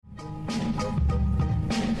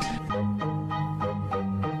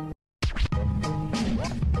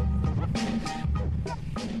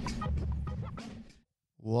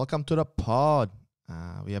Welcome to the pod.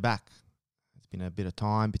 We are back. It's been a bit of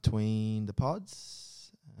time between the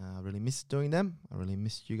pods. I really missed doing them. I really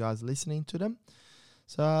missed you guys listening to them.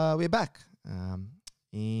 So we're back.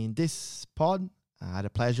 In this pod, I had the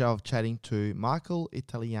pleasure of chatting to Michael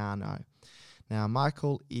Italiano. Now,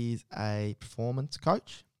 Michael is a performance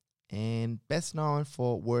coach and best known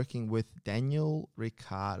for working with Daniel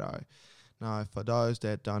Ricciardo. Now, for those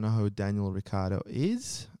that don't know who Daniel Ricciardo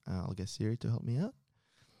is, I'll get Siri to help me out.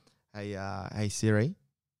 Hey Siri,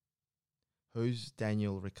 who's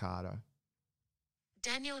Daniel Ricciardo?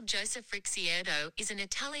 Daniel Joseph Ricciardo is an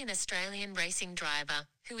Italian-Australian racing driver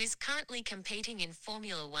who is currently competing in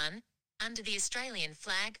Formula One under the Australian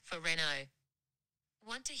flag for Renault.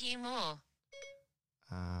 Want to hear more?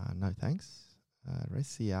 No thanks.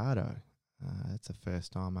 Ricciardo. That's the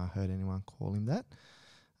first time I heard anyone call him that.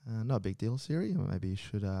 Not a big deal, Siri. Maybe you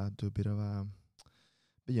should do a bit of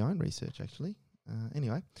your own research, actually.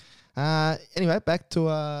 Anyway, back to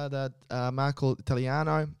the Michael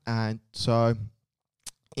Italiano. And so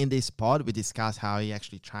in this pod, we discuss how he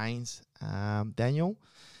actually trains Daniel.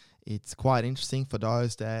 It's quite interesting for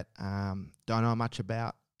those that don't know much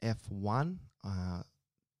about F1.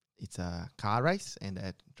 It's a car race, and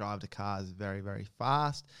they drive the cars very, very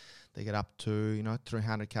fast. They get up to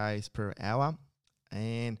 300 k's per hour.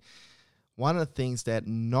 And one of the things that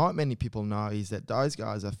not many people know is that those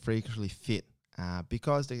guys are freakishly fit.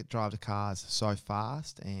 Because they drive the cars so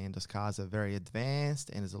fast and those cars are very advanced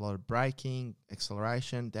and there's a lot of braking,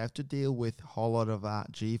 acceleration, they have to deal with a whole lot of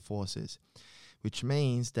G-forces, which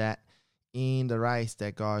means that in the race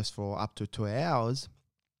that goes for up to 2 hours,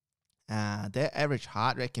 their average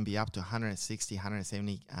heart rate can be up to 160,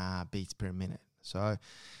 170 beats per minute. So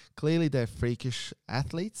clearly they're freakish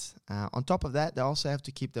athletes. On top of that, they also have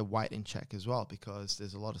to keep their weight in check as well, because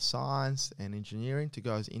there's a lot of science and engineering to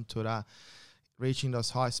goes into the reaching those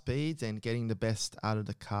high speeds and getting the best out of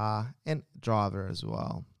the car and driver as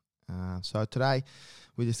well. So today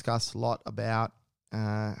we discussed a lot about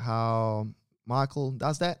how Michael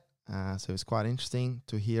does that. So it's quite interesting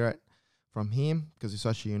to hear it from him because it's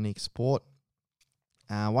such a unique sport.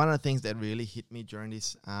 One of the things that really hit me during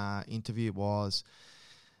this interview was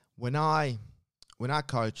when I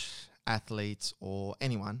coach athletes or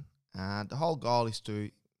anyone, the whole goal is to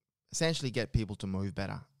essentially get people to move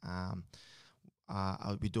better.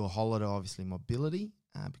 We do a whole lot of, obviously, mobility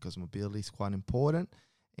because mobility is quite important.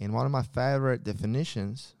 And one of my favorite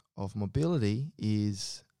definitions of mobility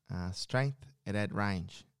is strength at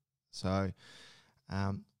range. So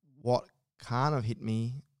what kind of hit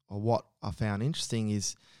me, or what I found interesting,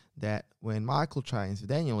 is that when Michael trains with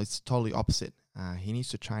Daniel, it's totally opposite. He needs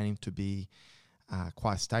to train him to be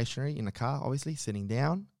quite stationary in the car, obviously, sitting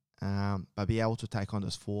down, but be able to take on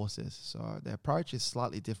those forces. So the approach is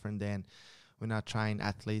slightly different than when I train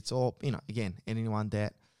athletes or, again, anyone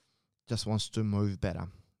that just wants to move better.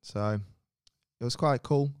 So it was quite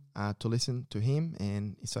cool to listen to him,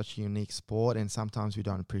 and it's such a unique sport, and sometimes we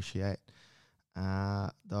don't appreciate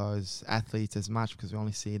those athletes as much because we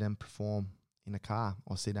only see them perform in a car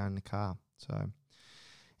or sit down in the car. So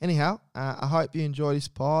anyhow, I hope you enjoy this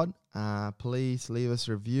pod. Please leave us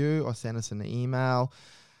a review or send us an email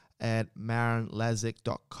at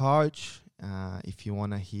marinlazic.coach if you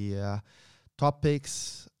want to hear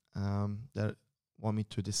topics that want me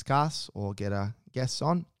to discuss or get a guest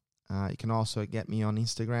on. You can also get me on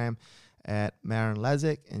Instagram at Marin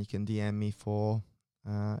Lazic, and you can DM me for,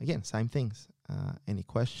 again, same things. Any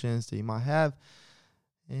questions that you might have.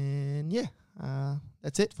 And yeah,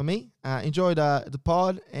 that's it for me. Enjoy the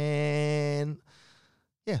pod, and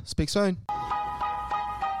yeah, speak soon.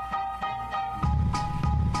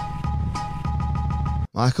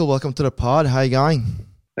 Michael, welcome to the pod. How are you going?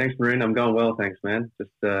 Thanks, Maroon. I'm going well, thanks, man.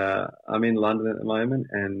 Just I'm in London at the moment,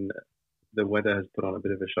 and the weather has put on a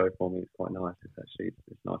bit of a show for me. It's quite nice. It's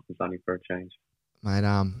nice and sunny for a change. Mate,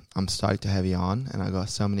 I'm stoked to have you on, and I got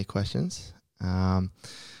so many questions. And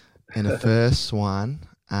the first one,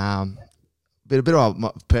 a bit of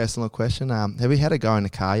a personal question. Have you had a go in the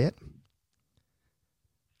car yet?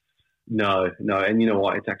 No, and you know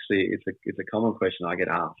what? It's a common question I get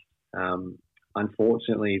asked.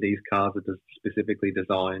 Unfortunately, these cars are specifically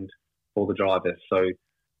designed for the drivers, so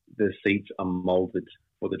the seats are molded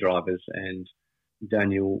for the drivers. And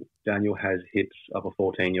Daniel has hips of a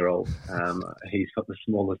 14-year-old. He's got the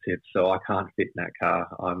smallest hips, so I can't fit in that car.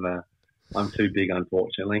 I'm too big,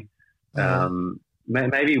 unfortunately.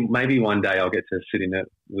 Maybe one day I'll get to sit in it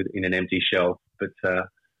in an empty shell, but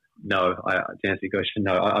no, to answer your question,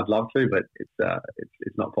 no, I'd love to, but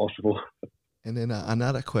it's not possible. And then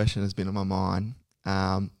another question has been on my mind.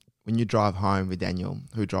 When you drive home with Daniel,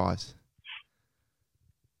 who drives?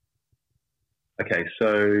 Okay,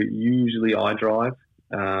 so usually I drive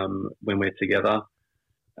when we're together.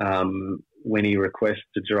 When he requests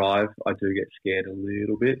to drive, I do get scared a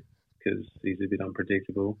little bit because he's a bit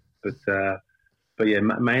unpredictable. But yeah,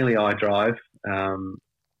 mainly I drive.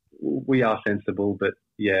 We are sensible, but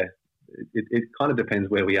yeah, it kind of depends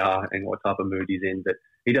where we are and what type of mood he's in. But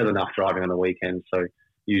he does enough driving on the weekend, so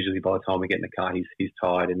usually by the time we get in the car, he's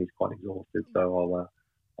tired and he's quite exhausted. So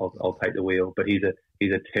I'll take the wheel. But he's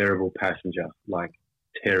a terrible passenger, like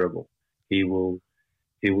terrible. He will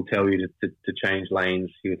tell you to change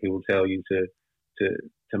lanes. He will tell you to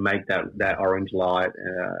make that orange light.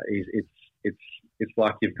 It's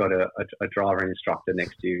like you've got a driver instructor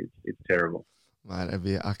next to you. It's terrible.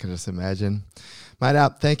 Mate, I can just imagine.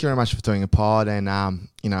 Mate, thank you very much for doing a pod, and I'm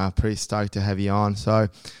pretty stoked to have you on. So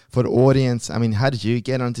for the audience, I mean, how did you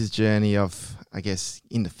get on this journey of, I guess,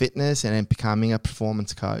 into fitness and then becoming a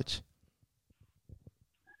performance coach?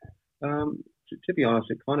 To be honest,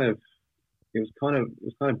 it was kind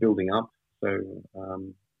of building up. So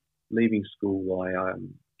leaving school,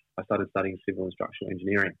 I started studying civil and structural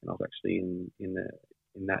engineering, and I was actually in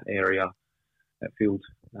that area, that field,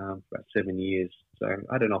 for about 7 years. So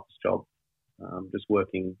I had an office job, just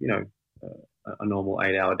working, a normal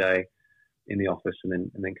 8-hour day in the office,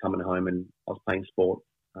 and then coming home, and I was playing sport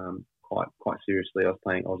quite seriously. I was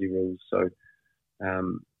playing Aussie rules, so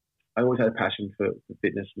I always had a passion for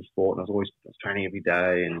fitness and sport, and I was training every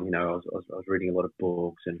day, and I was reading a lot of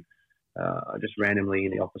books, and I just randomly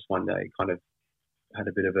in the office one day kind of had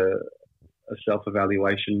a bit of a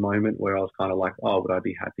self-evaluation moment where I was kind of like, oh, would I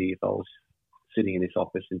be happy if I was sitting in this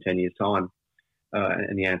office in 10 years' time?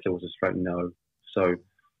 And the answer was a straight no. So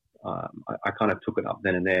I kind of took it up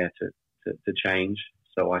then and there to change.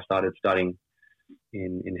 So I started studying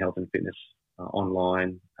in health and fitness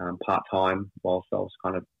online, part-time, whilst I was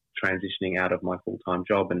kind of transitioning out of my full-time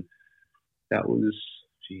job. And that was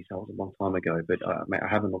a long time ago, but I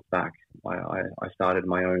haven't looked back. I started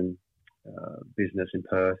my own business in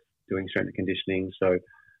Perth doing strength and conditioning. So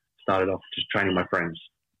started off just training my friends.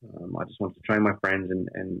 I just wanted to train my friends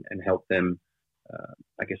and help them,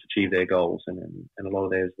 I guess, achieve their goals. And a lot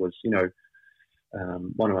of theirs was,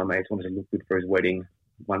 one of my mates wanted to look good for his wedding.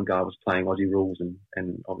 One guy was playing Aussie rules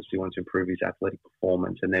and obviously wanted to improve his athletic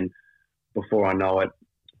performance. And then before I know it,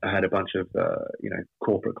 I had a bunch of,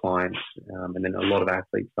 corporate clients. And then a lot of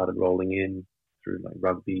athletes started rolling in through like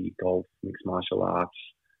rugby, golf, mixed martial arts.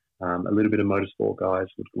 A little bit of motorsport guys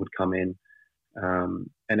would come in. And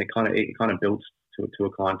it kind of built to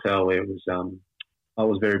a clientele where it was, I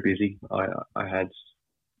was very busy. I had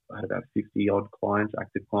about 50 odd clients,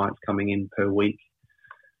 active clients coming in per week.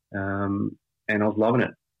 And I was loving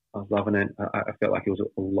it. I felt like it was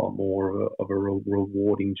a lot more of a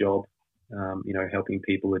rewarding job, helping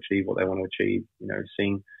people achieve what they want to achieve,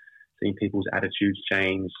 seeing people's attitudes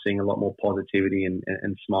change, seeing a lot more positivity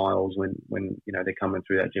and smiles when they're coming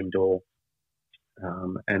through that gym door.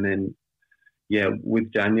 And then,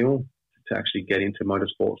 with Daniel, to actually get into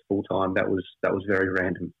motorsports full time, that was very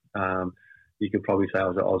random. You could probably say I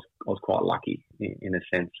was quite lucky in a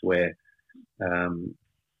sense where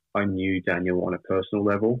I knew Daniel on a personal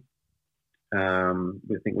level. I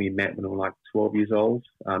think we met when we were like 12 years old,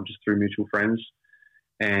 just through mutual friends,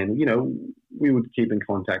 and we would keep in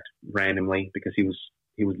contact randomly because he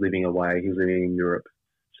was living away. He was living in Europe,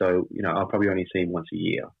 so I'll probably only see him once a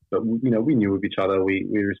year. But we knew of each other. We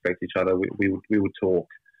respect each other. We would talk.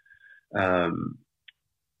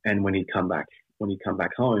 And when he'd come back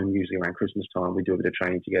home, usually around Christmas time, we do a bit of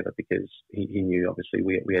training together because he knew obviously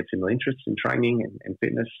we had similar interests in training and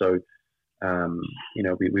fitness. So,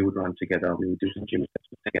 we would run together. We would do some gym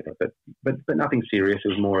sessions together, but nothing serious. It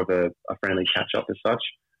was more of a friendly catch up as such.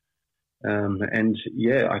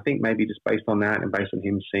 I think maybe just based on that and based on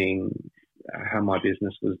him seeing how my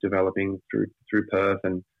business was developing through Perth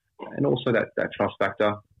and also that trust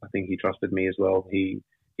factor, I think he trusted me as well. He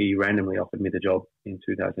randomly offered me the job in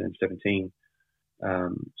 2017.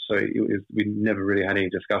 So we never really had any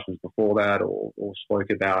discussions before that or spoke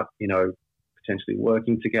about, potentially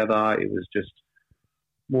working together. It was just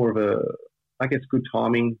more of a, I guess, good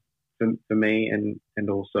timing for me and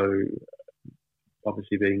also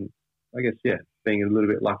obviously being a little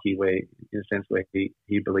bit lucky where, in a sense where he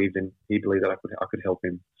believed that I could help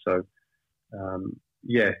him. So,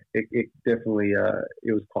 it definitely,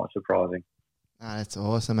 it was quite surprising. That's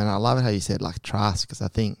awesome. And I love it how you said like trust, because I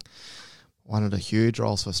think one of the huge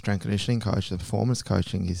roles for strength conditioning coach and performance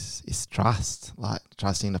coaching is trust. Like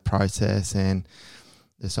trusting the process, and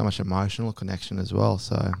there's so much emotional connection as well.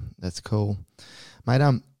 So that's cool, mate.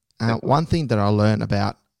 One thing that I learned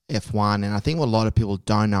about F1, and I think what a lot of people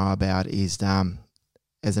don't know about, is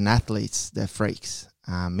as an athletes, they're freaks.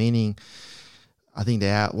 Meaning, I think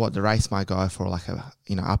the race might go for like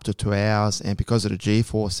up to 2 hours, and because of the G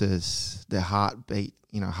forces, their heart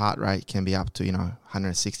rate can be up to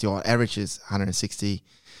 160, or average is 160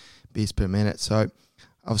 beats per minute. So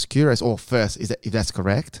I was curious, or first, if that's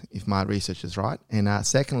correct, if my research is right, and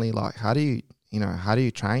secondly, like how do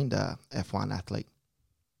you train the F1 athlete?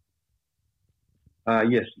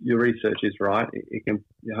 Yes, your research is right.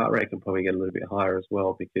 Your heart rate can probably get a little bit higher as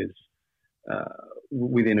well, because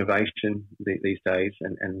with innovation these days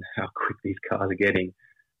and how quick these cars are getting,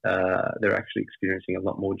 they're actually experiencing a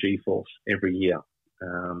lot more G-force every year.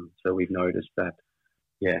 So we've noticed that,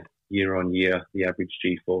 year on year, the average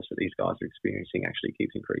G-force that these guys are experiencing actually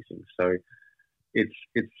keeps increasing. So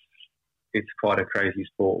it's quite a crazy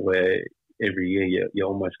sport where every year you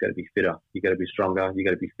almost got to be fitter. You got to be stronger. You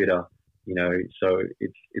got to be fitter. So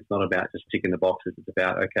it's not about just ticking the boxes. It's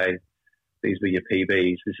about, okay, these were your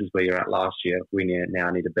PBs. This is where you're at last year. We now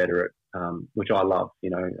need to better it, which I love.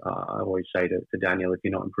 I always say to Daniel, if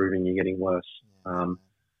you're not improving, you're getting worse.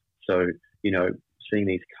 So seeing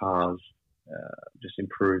these cars just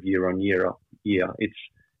improve year on year,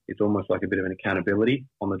 it's almost like a bit of an accountability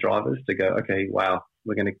on the drivers to go, okay, wow,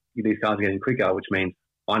 these cars are getting quicker, which means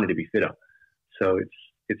I need to be fitter. So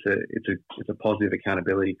it's a positive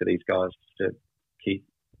accountability for these guys to keep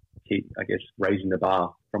I guess raising the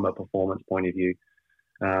bar from a performance point of view,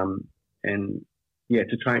 to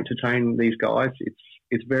train these guys,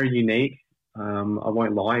 it's very unique. I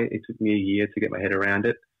won't lie, it took me a year to get my head around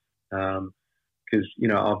it, because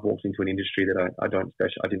I've walked into an industry that I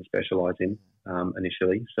didn't specialize in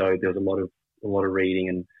initially, so there was a lot of reading,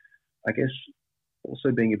 and I guess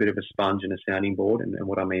also being a bit of a sponge and a sounding board, and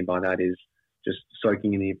what I mean by that is just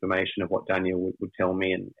soaking in the information of what Daniel would tell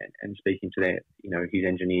me, and speaking to his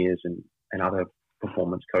engineers and other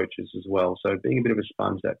performance coaches as well. So being a bit of a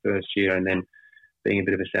sponge that first year, and then being a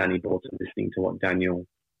bit of a sounding board and listening to what Daniel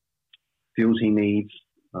feels he needs,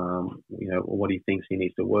 or what he thinks he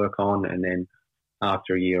needs to work on. And then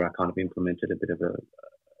after a year, I kind of implemented a bit of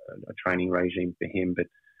a training regime for him. But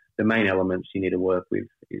the main elements you need to work with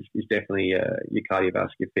is definitely your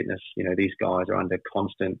cardiovascular fitness. These guys are under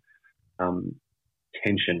constant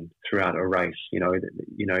tension throughout a race. I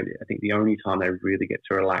think the only time they really get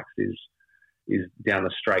to relax is down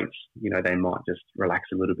the straights. They might just relax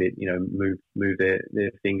a little bit, move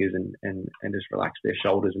their fingers and just relax their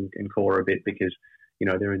shoulders and core a bit, because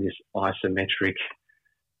they're in this isometric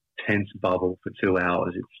tense bubble for 2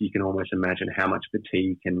 hours. You can almost imagine how much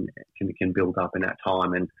fatigue can build up in that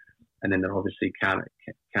time, and then they're obviously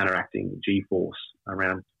counteracting G-force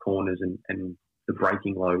around corners and the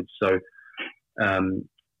braking loads. So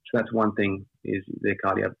that's one thing, is their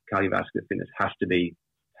cardiovascular fitness has to be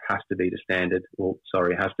the standard,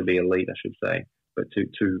 has to be elite, I should say. But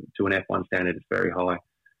to an F1 standard, it's very high.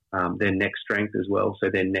 Their neck strength as well. So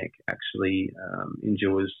their neck actually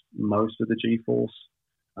endures most of the G-force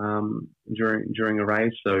during a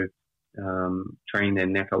race. So training their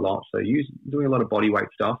neck a lot. So doing a lot of body weight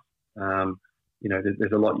stuff.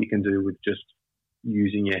 There's a lot you can do with just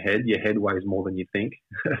using your head. Your head weighs more than you think.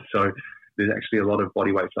 So there's actually a lot of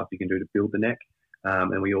body weight stuff you can do to build the neck.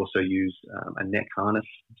 And we also use a neck harness,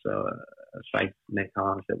 so a safe neck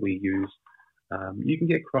harness that we use. You can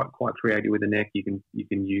get quite creative with the neck. You can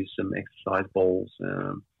use some exercise balls.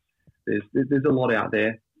 There's a lot out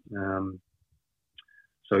there.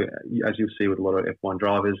 So as you'll see with a lot of F1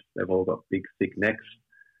 drivers, they've all got big, thick necks.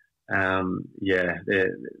 They're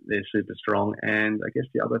super strong. And I guess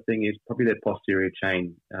the other thing is probably their posterior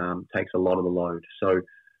chain takes a lot of the load. So,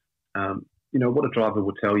 what a driver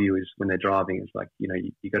will tell you is when they're driving, is like, you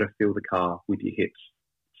got to feel the car with your hips.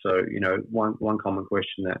 So, one common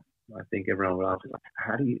question that I think everyone will ask is like,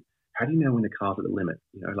 how do you know when the car's at the limit?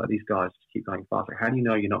 Like these guys just keep going fast. Like, how do you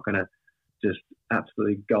know you're not going to just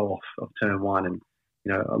absolutely go off of turn one? And,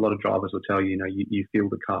 a lot of drivers will tell you, you feel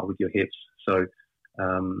the car with your hips. So,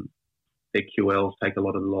 their QLs take a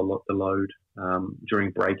lot of the load.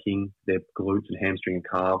 During braking, their glutes and hamstring and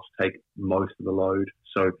calves take most of the load.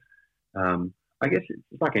 So, I guess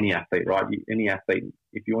it's like any athlete, right? Any athlete,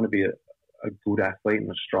 if you want to be a good athlete and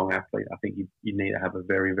a strong athlete, I think you need to have a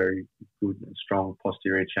very, very good and strong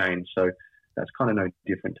posterior chain. So that's kind of no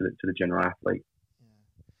different to the general athlete.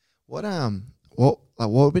 What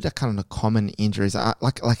would be the kind of the common injuries?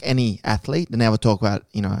 Like any athlete, they never talk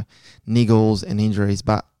about niggles and injuries,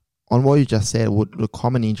 but on what you just said, would the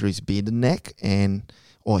common injuries be the neck, and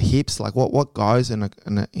or hips? Like what goes in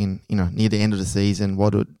near the end of the season?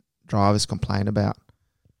 What do drivers complain about?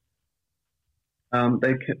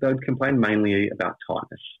 They'd complain mainly about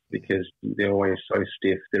tightness because they're always so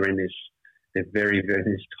stiff. They're very, very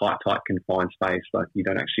in this tight, confined space. Like you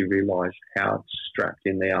don't actually realise how strapped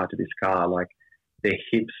in they are to this car. Like their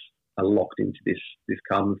hips are locked into this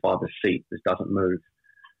carbon fibre seat. This doesn't move.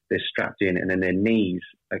 They're strapped in, and then their knees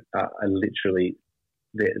are literally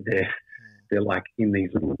they're like in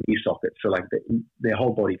these little knee sockets. So like their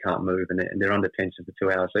whole body can't move, and they're under tension for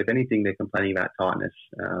 2 hours. So if anything, they're complaining about tightness.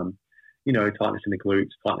 Tightness in the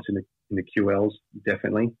glutes, tightness in the QLs,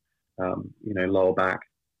 definitely. Lower back,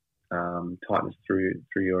 tightness through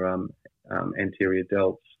your anterior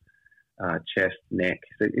delts, chest, neck.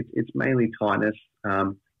 So it's mainly tightness.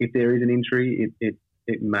 If there is an injury,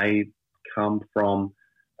 it may come from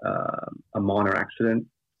a minor accident.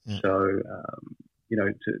 Yeah. So,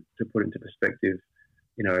 to put into perspective,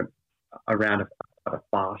 around a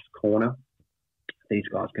fast corner, these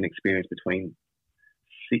guys can experience between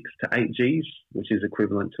 6 to 8 Gs, which is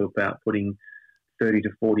equivalent to about putting 30 to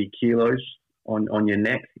 40 kilos on your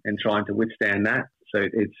neck and trying to withstand that. So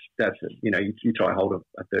you try to hold a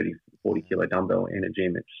 30, 40 kilo dumbbell in a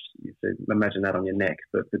gym. Imagine that on your neck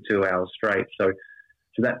for 2 hours straight. So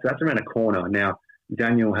that's around a corner. Now,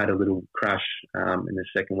 Daniel had a little crash in the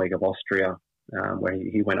second week of Austria where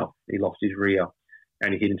he went off. He lost his rear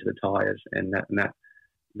and he hit into the tires, and that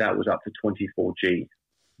was up to 24 G.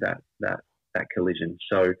 That collision.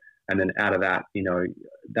 So, and then out of that,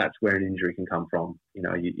 that's where an injury can come from.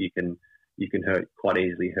 You can quite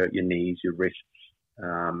easily hurt your knees, your wrists,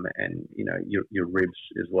 and your ribs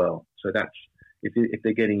as well. So that's if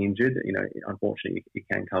they're getting injured, unfortunately, it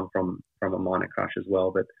can come from a minor crash as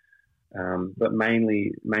well. But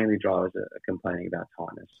mainly drivers are complaining about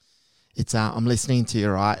tightness. It's I'm listening to you,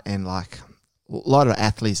 right, and like a lot of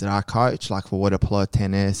athletes that I coach, like for water polo,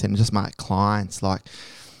 tennis, and just my clients, like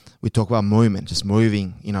we talk about movement, just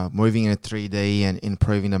moving in a 3D and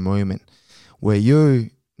improving the movement, where you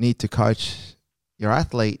need to coach your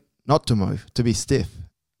athlete not to move, to be stiff,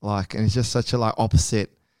 and it's just such a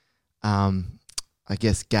opposite, I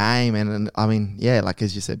guess, game. And I mean, yeah, like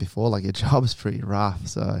as you said before, like your job's pretty rough.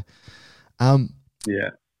 So, yeah.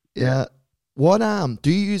 What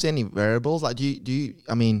do you use any variables? Like, do you?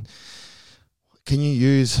 I mean, can you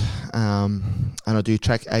use? Do you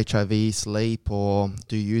track HRV, sleep, or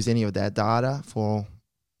do you use any of that data for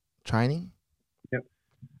training? Yep,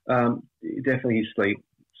 definitely sleep.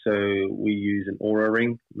 So we use an Aura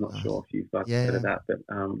ring. I'm not sure if you've heard of that, but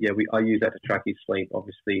I use that to track his sleep.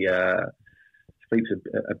 Obviously, sleep's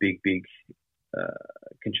a big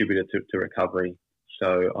contributor to recovery.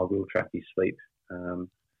 So I will track his sleep.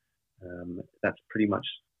 That's pretty much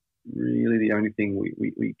really the only thing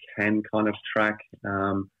we can kind of track.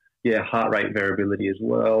 Heart rate variability as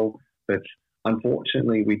well. But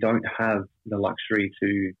unfortunately, we don't have the luxury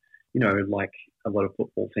to, like a lot of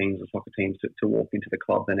football teams or soccer teams, to walk into the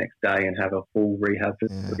club the next day and have a full rehab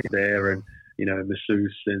facility there and,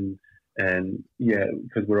 masseuse and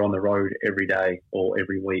because we're on the road every day or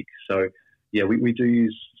every week. So, we do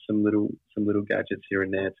use some little gadgets here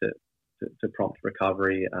and there to prompt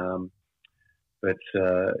recovery.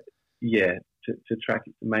 To track,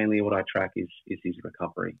 mainly what I track is his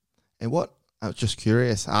recovery. And what, I was just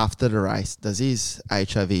curious, after the race, does his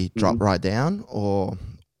HRV drop right down, or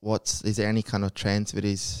is there any kind of trends with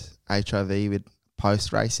his HRV with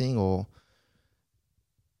post racing, or?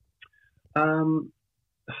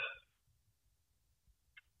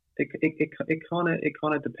 It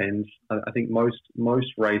kind of depends. I think most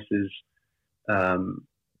races,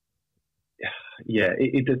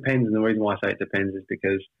 it depends. And the reason why I say it depends is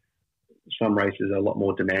because some races are a lot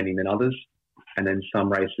more demanding than others. And then some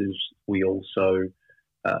races we also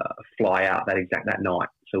fly out that night.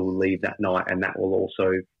 So we'll leave that night, and that will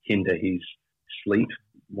also hinder his sleep,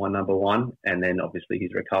 number one, and then obviously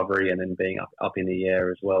his recovery, and then being up in the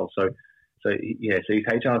air as well. So his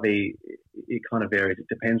HRV, it kind of varies. It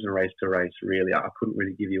depends on race to race, really. I couldn't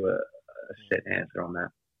really give you a set answer on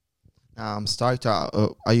that. I'm stoked.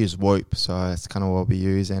 I use Whoop, so that's kind of what we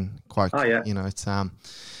use, and quite. Oh yeah. It's a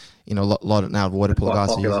lot of now water polo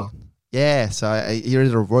guys are using. Yeah, so you're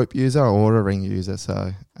either a Whoop user or a ring user.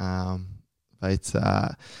 So, but it's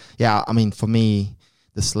I mean, for me,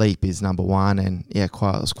 the sleep is number one, and I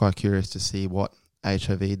was quite curious to see what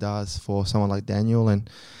HRV does for someone like Daniel, and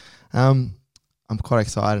I'm quite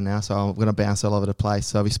excited now. So I'm going to bounce all over the place.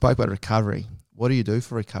 So we spoke about recovery. What do you do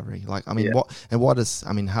for recovery? Like, I mean,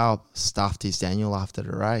 how stuffed is Daniel after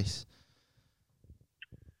the race?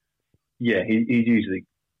 Yeah, he's usually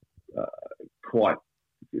quite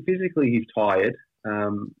physically. He's tired,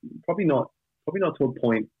 Probably not to a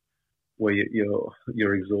point where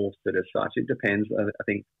you're exhausted as such. It depends. I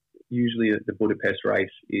think usually the Budapest race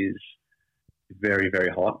is very, very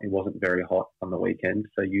hot. It wasn't very hot on the weekend,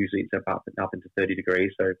 so usually it's up into 30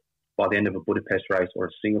 degrees. So by the end of a Budapest race or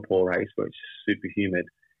a Singapore race where it's super humid,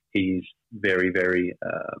 he's very, very,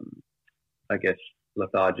 I guess,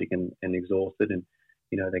 lethargic and exhausted, and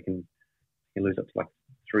they can lose up to like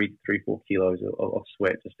 4 kilos of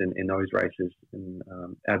sweat just in those races. In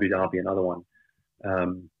Abu Dhabi, another one.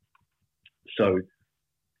 So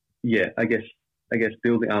yeah, I guess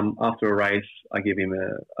building after a race, I give him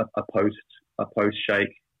a post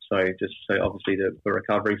shake. So obviously the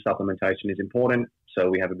recovery supplementation is important. So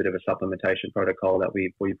we have a bit of a supplementation protocol that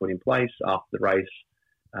we put in place after the race,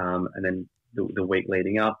 and then the week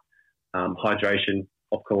leading up. Hydration,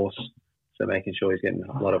 of course. So making sure he's getting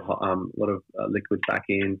a lot of liquids back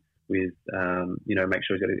in with, make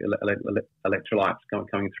sure he's got electrolytes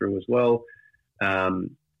coming through as well.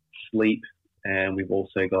 Sleep, and we've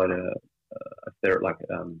also got a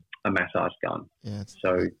massage gun. Yeah, it's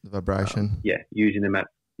so the vibration. Using the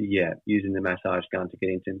massage gun to get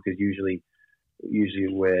into him, because usually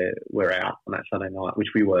we're out on that Sunday night,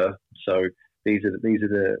 which we were. So these are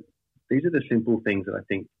the simple things that I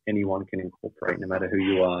think anyone can incorporate, no matter who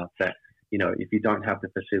you are. That if you don't have the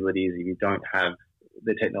facilities, if you don't have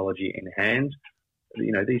the technology in hand,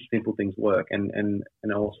 these simple things work. And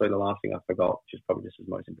also the last thing I forgot, which is probably just as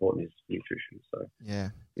most important, is nutrition. So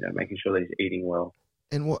making sure that he's eating well.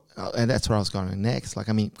 And that's where I was going next.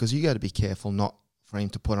 Because you got to be careful not for him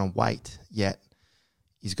to put on weight yet.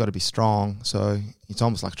 He's got to be strong. So it's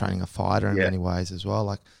almost like training a fighter in many ways as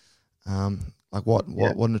well. What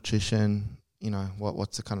nutrition?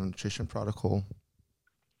 What's the kind of nutrition protocol?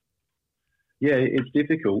 Yeah, it's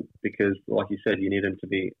difficult because, like you said, you need them to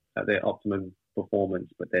be at their optimum performance.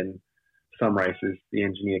 But then some races, the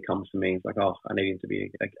engineer comes to me and it's like, oh, I need him to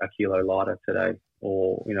be a kilo lighter today,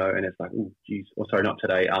 or and it's like, oh, geez, or sorry, not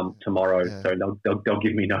today, tomorrow. Yeah. So they'll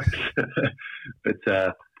give me notes. But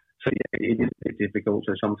it is difficult.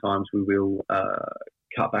 So sometimes we will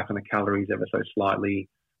cut back on the calories ever so slightly.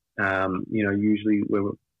 Usually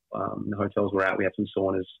we're the hotels we're at, we have some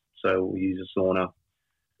saunas, so we use a sauna.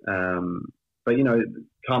 But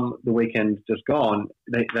come the weekend just gone,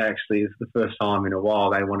 they actually, it's the first time in a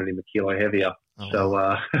while they wanted him a kilo heavier.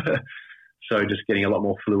 Oh. So just getting a lot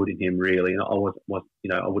more fluid in him, really. And I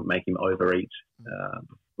wouldn't make him overeat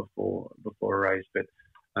before a race. But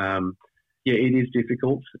it is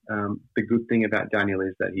difficult. The good thing about Daniel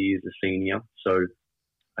is that he is a senior, so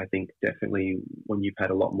I think definitely when you've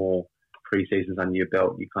had a lot more pre-seasons under your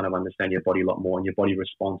belt, you kind of understand your body a lot more, and your body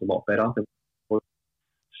responds a lot better.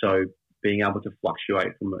 So being able to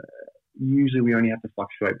fluctuate from usually we only have to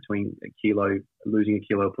fluctuate between a kilo, losing a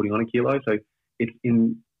kilo, putting on a kilo. So it's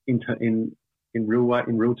in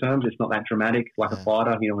real terms, it's not that dramatic like a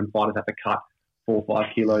fighter. When fighters have to cut 4 or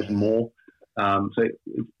 5 kilos and more.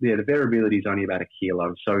 The variability is only about a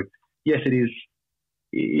kilo. So yes, it is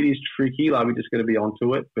tricky. We just got to be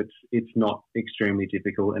onto it, but it's not extremely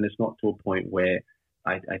difficult, and it's not to a point where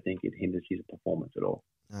I think it hinders his performance at all.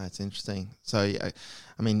 It's interesting. So,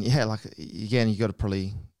 again, you got to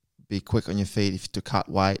probably be quick on your feet to cut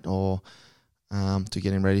weight or to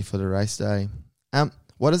get him ready for the race day.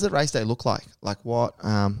 What does the race day look like?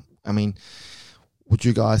 Would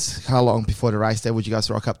you guys, how long before the race day would you guys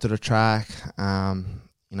rock up to the track?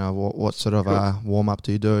 What sort of warm up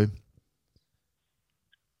do you do?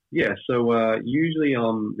 Yeah, so usually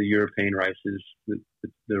on the European races,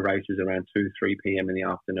 the race is around 2-3 p.m. in the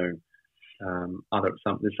afternoon.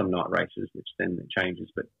 There's some night races, which then it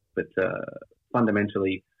changes, but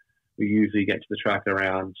fundamentally, we usually get to the track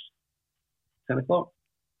around 10 o'clock.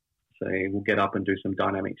 So we'll get up and do some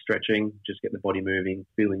dynamic stretching, just get the body moving,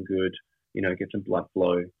 feeling good, get some blood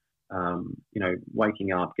flow,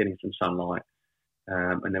 waking up, getting some sunlight,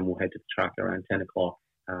 and then we'll head to the track around 10 o'clock,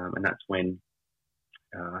 and that's when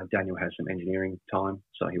Daniel has some engineering time.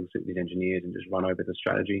 So he'll sit with his engineers and just run over the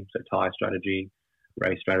strategy, so tyre strategy,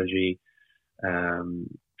 race strategy,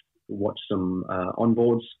 watch some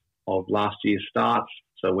onboards of last year's starts,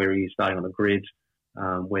 so where he's starting on the grid,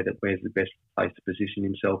 where's the best place to position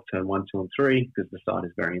himself, turn 1, 2 and 3, because the start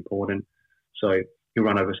is very important. So he'll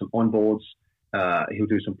run over some onboards, he'll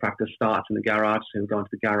do some practice starts in the garage, so he'll go into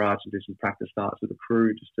the garage and do some practice starts with the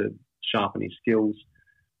crew just to sharpen his skills,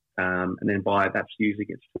 and then that's usually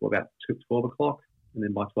gets to about 12 o'clock, and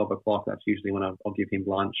then by 12 o'clock that's usually when I'll give him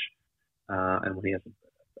lunch, and when he has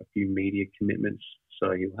a few media commitments,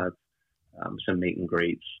 so he'll have some meet and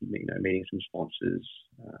greets, meeting some sponsors,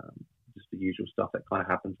 just the usual stuff that kind of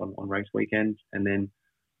happens on race weekends. And then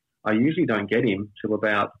I usually don't get him till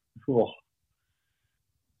about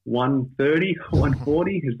 1:30,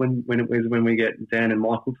 1:40 is when we get Dan and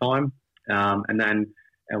Michael time, and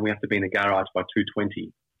we have to be in the garage by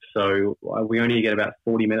 2:20. So we only get about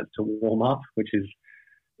 40 minutes to warm up, which is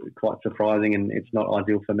quite surprising, and it's not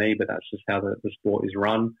ideal for me, but that's just how the sport is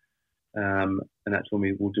run. And that's when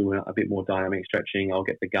we will do a bit more dynamic stretching. I'll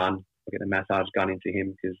get the massage gun into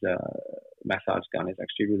him, because massage gun is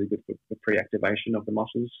actually really good for pre-activation of the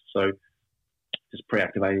muscles. So just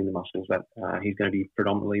pre-activating the muscles that he's going to be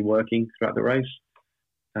predominantly working throughout the race.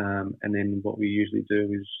 And then what we usually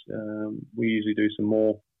do is we do some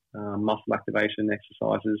more muscle activation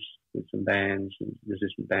exercises with some bands and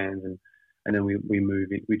resistant bands, and then we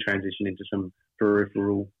transition into some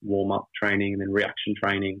peripheral warm-up training and then reaction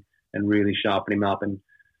training, and really sharpen him up. And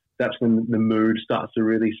that's when the mood starts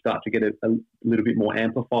to get a little bit more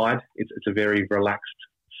amplified. It's a very relaxed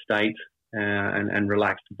state and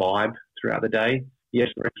relaxed vibe throughout the day. Yes,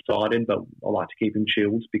 we're excited, but I like to keep him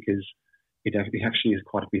chilled, because it actually is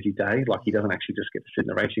quite a busy day. Like, he doesn't actually just get to sit in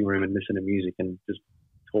the racing room and listen to music and just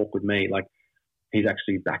talk with me. Like, he's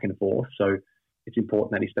actually back and forth. So it's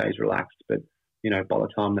important that he stays relaxed. But, by the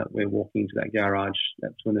time that we're walking into that garage,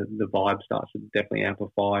 that's when the vibe starts to definitely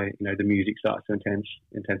amplify. The music starts to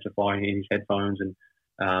intensify in his headphones, and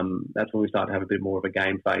that's when we start to have a bit more of a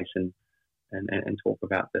game face and talk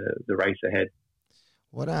about the race ahead.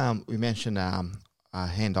 What we mentioned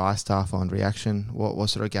hand-eye stuff on reaction. What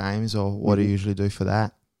sort of games, or what do you usually do for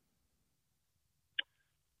that?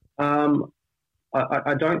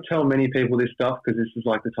 I don't tell many people this stuff, because this is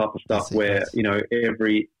like the type of stuff where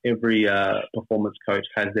every performance coach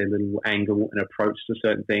has their little angle and approach to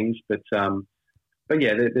certain things. But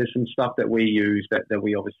yeah, there's some stuff that we use that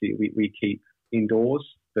we obviously we keep indoors.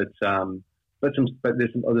 But there's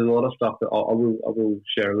a lot of stuff that I will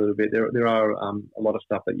share a little bit. There are a lot of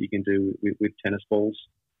stuff that you can do with tennis balls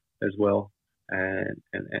as well, and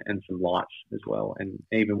some lights as well, and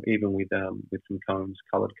even with some cones,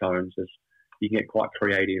 coloured cones. You can get quite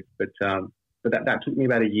creative, but that took me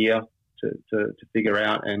about a year to figure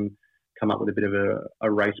out and come up with a bit of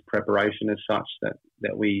a race preparation as such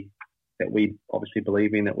that we obviously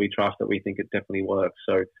believe in, that we trust, that we think it definitely works.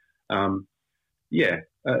 So I'll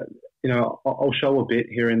show a bit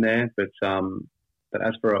here and there, but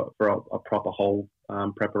as for a proper whole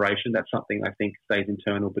preparation, that's something I think stays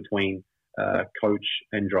internal between coach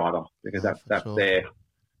and driver, because that's sure.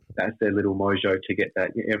 That's their little mojo to get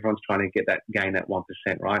that. Everyone's trying to gain that 1%,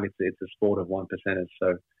 right? It's a sport of 1%ers.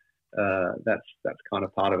 So that's kind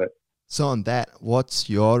of part of it. So on that, what's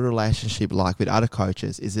your relationship like with other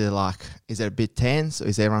coaches? Is it a bit tense, or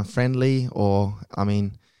is everyone friendly? Or,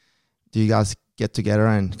 do you guys get together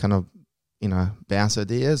and kind of, bounce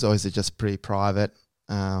ideas, or is it just pretty private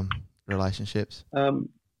relationships?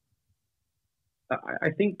 I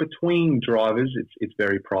think between drivers, it's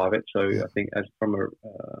very private. So yeah. I think as from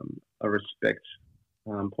a respect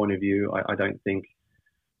point of view, I don't think,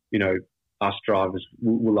 us drivers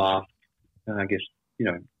will ask, I guess,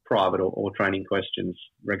 private or training questions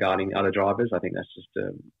regarding other drivers. I think that's just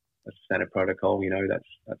a standard protocol. That's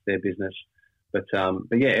their business. But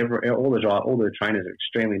yeah, all the trainers are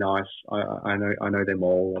extremely nice. I know them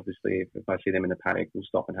all. Obviously, if I see them in the paddock, we'll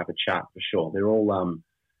stop and have a chat for sure. They're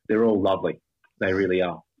all lovely. They really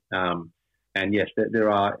are. And yes,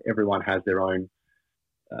 everyone has their own,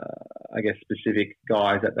 I guess, specific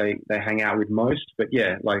guys that they hang out with most. But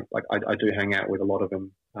yeah, like I do hang out with a lot of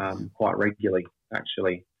them quite regularly,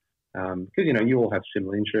 actually, because you all have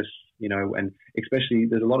similar interests, and especially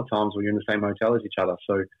there's a lot of times when you're in the same hotel as each other.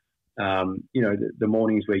 So the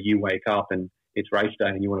mornings where you wake up and it's race day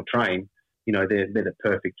and you want to train, they're the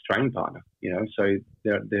perfect training partner. So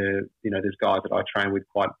there's guys that I train with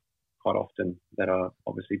quite often that are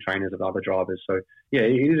obviously trainers of other drivers. So yeah,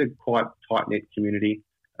 it is a quite tight knit community.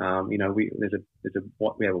 We have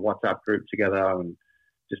a WhatsApp group together, and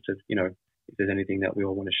just to if there's anything that we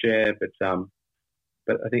all want to share. But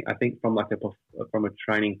I think from from a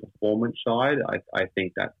training performance side, I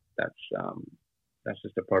think that's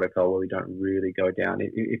just a protocol where we don't really go down.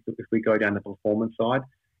 If we go down the performance side,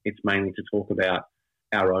 it's mainly to talk about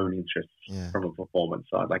our own interests from a performance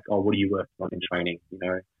side, like, what are you working on in training?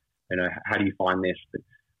 How do you find this?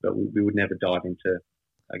 But we would never dive into,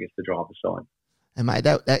 I guess, the driver's side. And mate,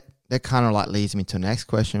 that kind of leads me to the next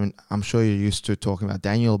question. I'm sure you're used to talking about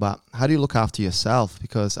Daniel, but how do you look after yourself?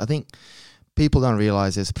 Because I think people don't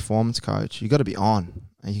realize as a performance coach, you got to be on.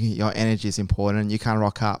 Your energy is important. You can't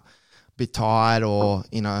rock up a bit tired or,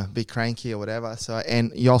 a bit cranky or whatever. So,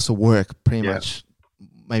 and you also work pretty much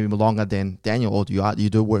maybe longer than Daniel, or you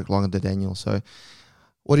do work longer than Daniel. So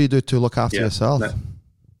what do you do to look after yourself?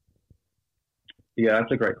 Yeah,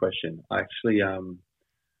 that's a great question. I actually, I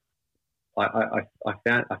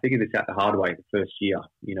figured this out the hard way the first year,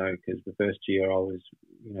 because the first year I was,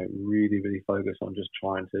 really, really focused on just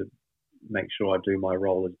trying to make sure I do my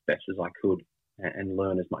role as best as I could and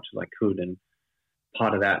learn as much as I could. And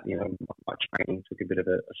part of that, my training took a bit of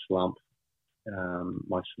a slump.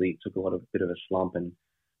 My sleep took a bit of a slump, and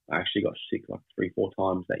I actually got sick like 3-4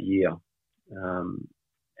 times that year.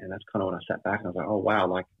 And that's kind of when I sat back and I was like, oh wow,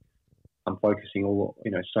 like I'm focusing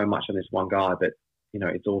so much on this one guy, but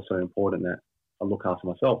it's also important that I look after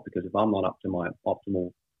myself, because if I'm not up to my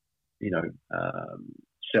optimal,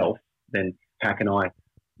 self, then how can I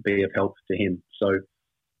be of help to him? So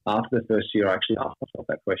after the first year, I actually asked myself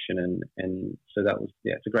that question, and so that was,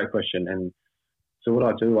 it's a great question. And so what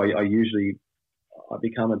I do, I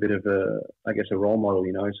become a bit of a role model,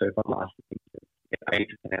 So if I'm asking him to get 8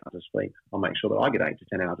 to 10 hours of sleep, I'll make sure that I get 8 to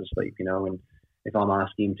 10 hours of sleep, And if I'm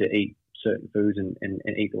asking him to eat certain foods and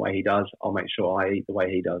eat the way he does, I'll make sure I eat the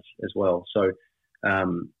way he does as well. So,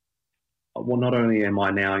 not only am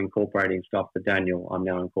I now incorporating stuff for Daniel, I'm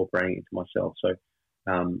now incorporating it to myself. So,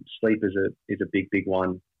 sleep is a big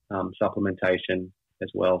one. Supplementation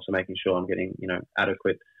as well. So making sure I'm getting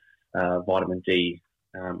adequate vitamin D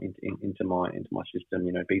into my system.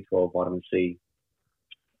 B12, vitamin C.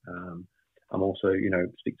 I'm also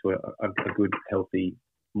stick to a good healthy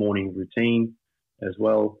morning routine as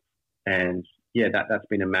well. And that's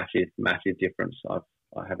been a massive difference. I'm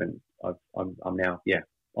now,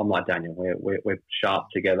 I'm like Daniel. We're sharp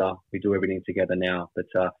together. We do everything together now. But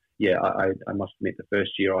I must admit, the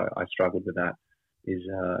first year I struggled with that. Is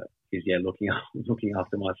looking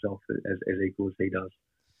after myself as equal as he does.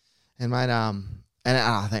 And mate, and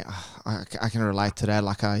I think I can relate to that.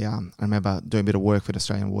 Like I remember doing a bit of work with the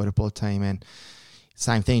Australian water polo team, and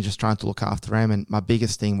same thing, just trying to look after them. And my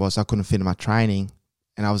biggest thing was I couldn't fit in my training,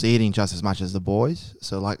 and I was eating just as much as the boys.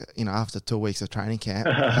 So like after 2 weeks of training camp,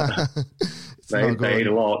 they eat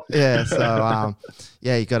a lot. Yeah. So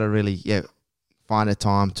you got to really find a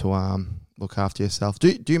time to look after yourself.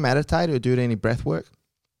 Do you meditate or do any breath work?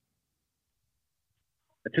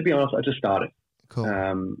 To be honest, I just started. Cool.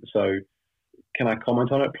 So can I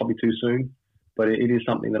comment on it? Probably too soon, but it is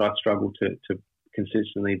something that I've struggled to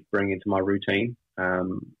consistently bring into my routine.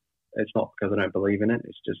 It's not because I don't believe in it.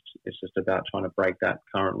 It's just about trying to break that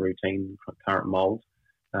current routine, current mold.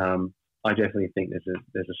 I definitely think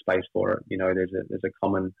there's a space for it. There's a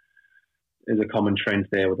common trend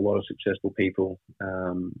there with a lot of successful people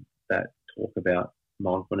that talk about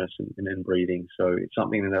mindfulness and breathing. So it's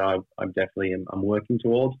something that I'm definitely I'm working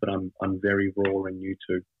towards, but I'm very raw and new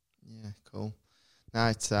to. Yeah, cool. No,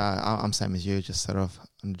 it's I'm same as you, just sort of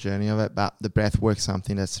on the journey of it. But the breath work's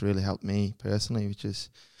something that's really helped me personally, which has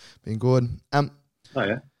been good. Oh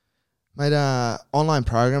yeah. Mate, online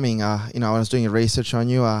programming, when I was doing research on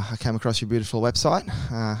you, I came across your beautiful website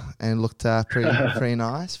and it looked pretty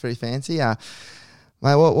nice, pretty fancy. Mate,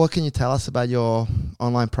 what can you tell us about your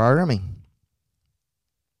online programming?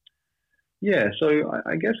 Yeah, so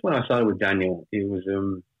I guess when I started with Daniel, it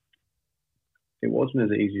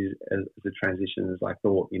wasn't as easy as a transition as I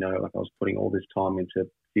thought. Like I was putting all this time into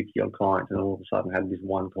 50 odd clients, and all of a sudden I had this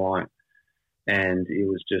one client, and it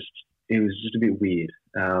was just a bit weird.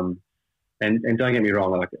 And don't get me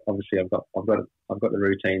wrong, like obviously I've got the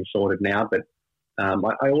routine sorted now, but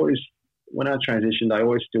I always, when I transitioned, I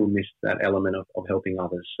always still missed that element of helping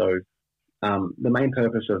others. So the main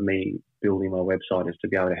purpose of me building my website is to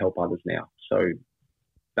be able to help others now. So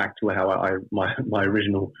back to how my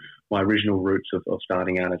original roots of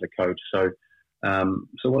starting out as a coach. So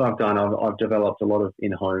what I've done, I've developed a lot of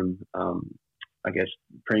in-home,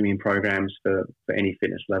 premium programs for any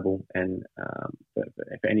fitness level and for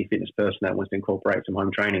any fitness person that wants to incorporate some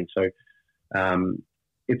home training. So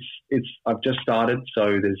I've just started,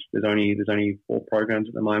 so there's only 4 programs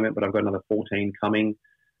at the moment, but I've got another 14 coming.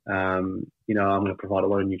 I'm going to provide a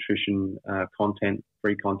lot of nutrition content,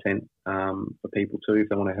 free content for people too, if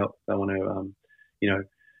they want to help. If they want to,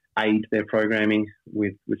 aid their programming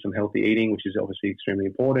with some healthy eating, which is obviously extremely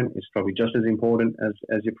important. It's probably just as important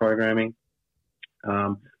as your programming.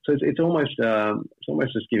 So it's almost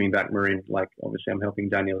just giving back, Marin. Like obviously, I'm helping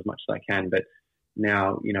Daniel as much as I can, but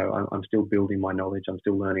now I'm still building my knowledge. I'm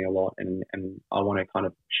still learning a lot, and I want to kind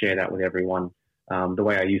of share that with everyone the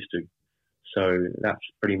way I used to. So that's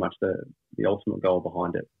pretty much the ultimate goal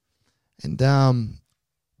behind it. And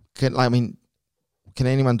can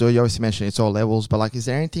anyone do it? You obviously mentioned it's all levels, but is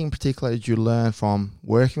there anything in particular that you learn from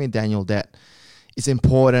working with Daniel that is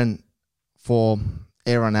important for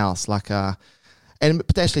everyone else? And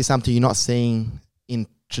potentially something you're not seeing in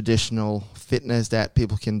traditional fitness that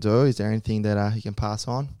people can do. Is there anything that you can pass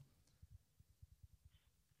on?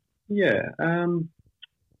 Yeah.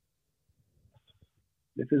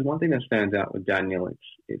 If there's one thing that stands out with Daniel,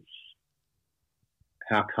 it's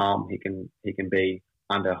how calm he can be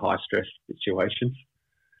under high stress situations,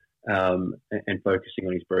 and focusing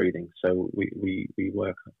on his breathing. So we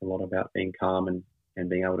work a lot about being calm and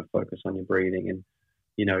being able to focus on your breathing, and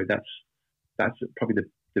that's probably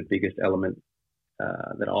the biggest element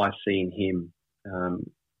that I see in him,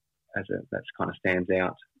 that's kind of stands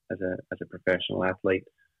out as a professional athlete.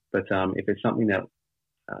 But if it's something that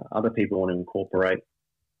other people want to incorporate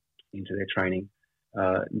into their training,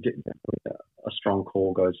 a strong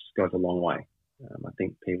core goes a long way. I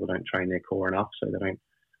think people don't train their core enough, so they don't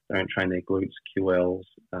train their glutes, QLs,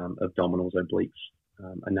 abdominals, obliques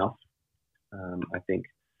enough. I think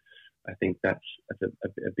that's a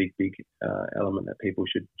big element that people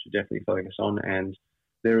should definitely focus on. And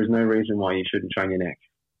there is no reason why you shouldn't train your neck.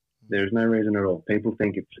 There is no reason at all. People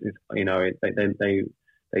think they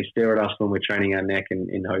stare at us when we're training our neck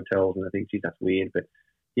in hotels, and I think, geez, that's weird. But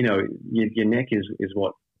your neck is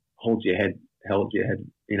what holds your head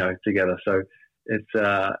together. So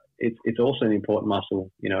it's also an important muscle,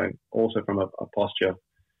 also from a posture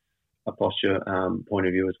point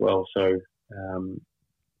of view as well. So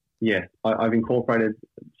I've incorporated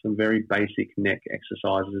some very basic neck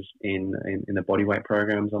exercises in the bodyweight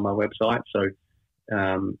programs on my website. So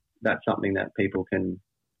that's something that people can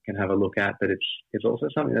have a look at, but it's also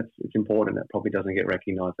something it's important that probably doesn't get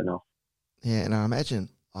recognised enough. Yeah, and I imagine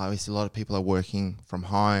obviously a lot of people are working from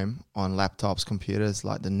home on laptops, computers,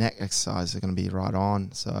 like the neck exercises are going to be right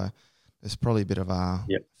on. So there's probably a bit of a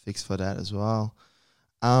fix for that as well.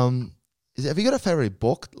 Have you got a favourite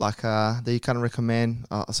book that you kind of recommend?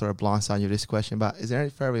 I'll sort of blindside you with this question, but is there any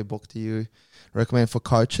favourite book do you recommend for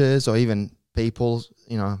coaches or even people,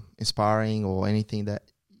 inspiring, or anything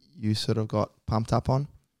that you sort of got pumped up on?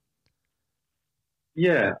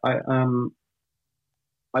 Yeah,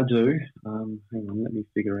 I do. Hang on, let me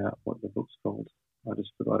figure out what the book's called. I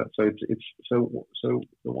just forgot it. So it's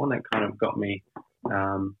the one that kind of got me.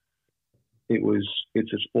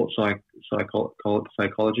 It's a sports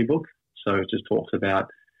psychology book. So it just talks about, I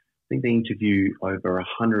think they interview over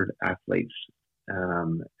 100 athletes,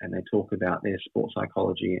 and they talk about their sports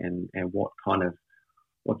psychology and what's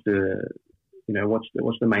the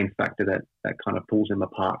main factor that kind of pulls them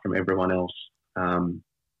apart from everyone else.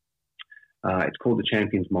 It's called The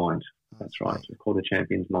Champion's Mind. That's right. It's called The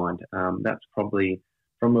Champion's Mind. That's probably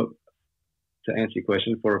to answer your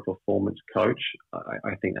question, for a performance coach,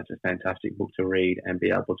 I think that's a fantastic book to read and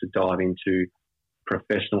be able to dive into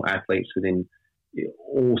professional athletes within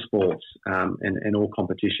all sports and all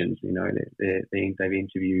competitions. They've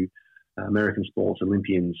interviewed American sports,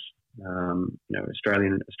 Olympians,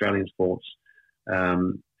 Australian sports,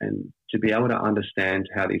 and to be able to understand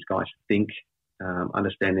how these guys think,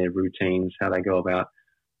 understand their routines, how they go about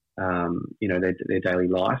their daily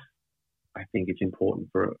life. I think it's important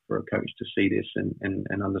for a coach to see this and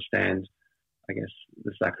understand, I guess,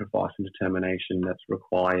 the sacrifice and determination that's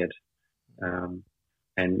required.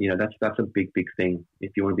 That's a big thing.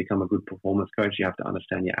 If you want to become a good performance coach, you have to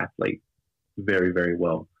understand your athlete very, very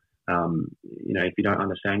well. If you don't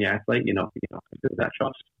understand your athlete, you're not going to build that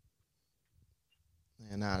trust.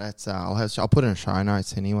 Yeah, no, that's I'll put it in show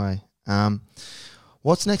notes anyway.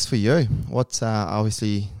 What's next for you? What's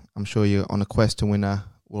obviously, I'm sure you're on a quest to win a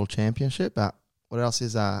world championship, but what else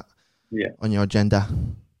is on your agenda?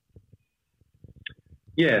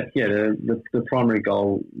 The primary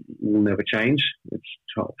goal will never change. It's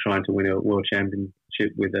trying to win a world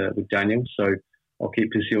championship with Daniel. So I'll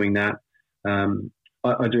keep pursuing that.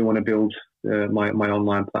 I do want to build my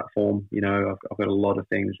online platform. I've got a lot of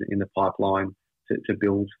things in the pipeline to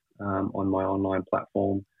build on my online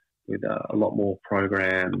platform, with a lot more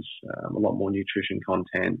programs, a lot more nutrition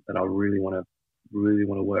content that I really want to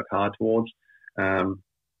work hard towards.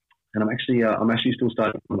 And I'm actually still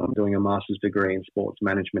studying. I'm doing a master's degree in sports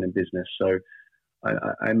management and business. So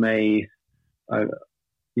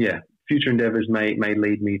future endeavours may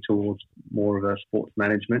lead me towards more of a sports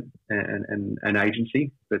management and an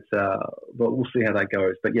agency, but we'll see how that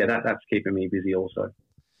goes. But yeah, that's keeping me busy also.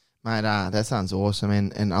 Mate, that sounds awesome,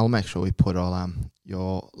 and I'll make sure we put all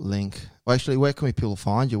your link. Well, actually, where can people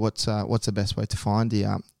find you? What's the best way to find the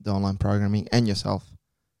online programming and yourself?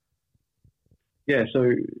 Yeah,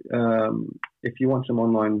 so if you want some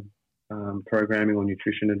online programming or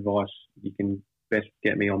nutrition advice, you can best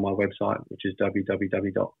get me on my website, which is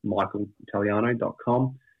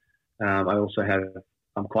www.michaelitaliano.com.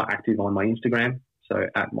 I'm quite active on my Instagram, so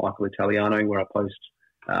at Michael Italiano, where I post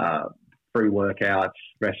free workouts,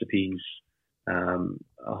 recipes, a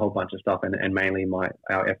a whole bunch of stuff, and mainly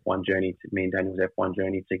our F1 journey, me and Daniel's F1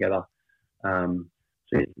 journey together. So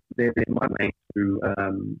they're my main two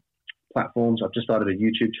platforms. I've just started a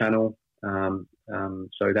YouTube channel, so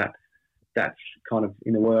that's kind of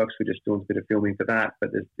in the works. We're just doing a bit of filming for that,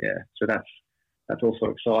 but so that's also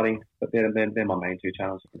exciting. But they're my main two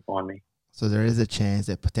channels. You can find me. So there is a chance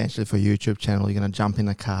that potentially for YouTube channel, you're going to jump in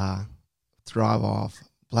a car, drive off,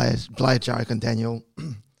 play a joke on Daniel,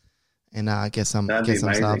 and get some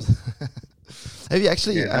subs. Have you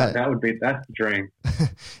actually? That's the dream.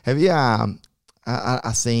 Have you? I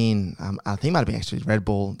seen. I think it might have been actually Red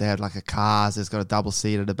Bull. They had like a cars that's got a double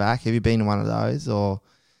seat at the back. Have you been in one of those, or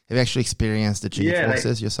have you actually experienced the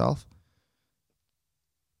G-forces yourself?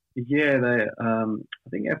 Yeah, I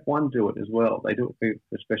think F1 do it as well. They do it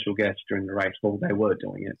for special guests during the race. Well, they were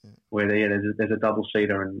doing it, where there's a double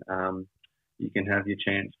seater, and you can have your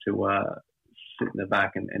chance to sit in the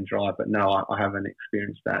back and drive. But no, I haven't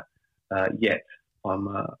experienced that yet. I've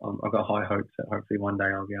got high hopes that hopefully one day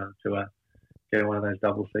I'll be able to get one of those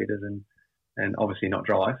double seaters and obviously not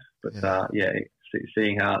drive, but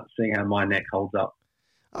seeing how my neck holds up.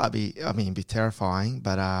 It'd be terrifying,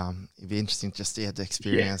 but it'd be interesting just to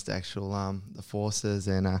experience the actual the forces,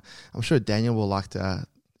 and I'm sure Daniel will like to,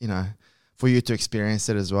 for you to experience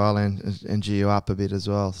it as well and G you up a bit as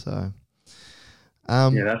well. So,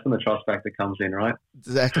 that's when the trust factor comes in, right?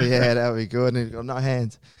 Exactly. Yeah, that would be good. And you've got no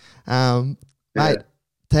hands, mate.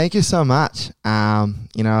 Thank you so much.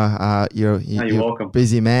 You're welcome.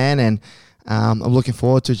 Busy man, and I'm looking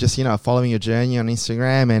forward to just following your journey on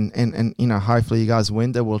Instagram, and hopefully you guys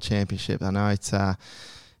win the World Championship. I know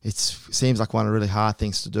it seems like one of the really hard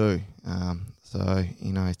things to do.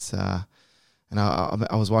 It's and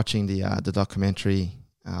I was watching the documentary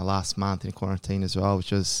last month in quarantine as well,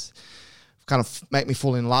 which was kind of make me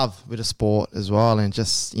fall in love with the sport as well, and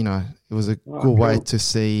just it was a good way to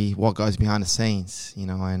see what goes behind the scenes,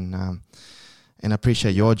 and I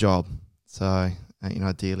appreciate your job. So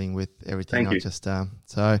dealing with everything. Thank you.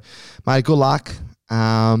 So, mate, good luck.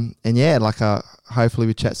 Hopefully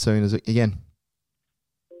we chat soon again.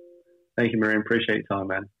 Thank you, Marion. Appreciate your time,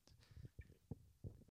 man.